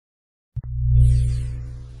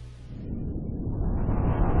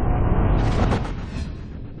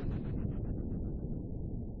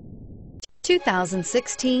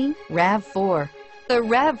2016 RAV4. The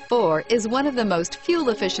RAV4 is one of the most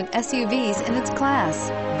fuel-efficient SUVs in its class.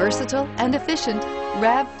 Versatile and efficient,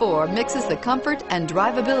 RAV4 mixes the comfort and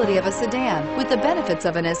drivability of a sedan with the benefits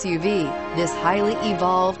of an SUV. This highly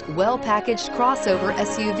evolved, well-packaged crossover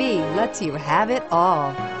SUV lets you have it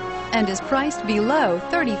all and is priced below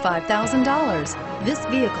 $35,000. This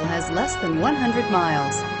vehicle has less than 100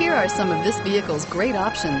 miles. Here are some of this vehicle's great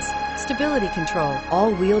options: stability control,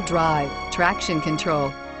 all-wheel drive, traction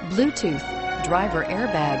control, Bluetooth, driver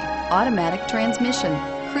airbag, automatic transmission,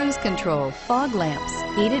 cruise control, fog lamps,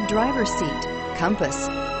 heated driver's seat, compass.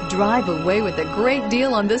 Drive away with a great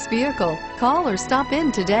deal on this vehicle. Call or stop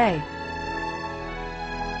in today.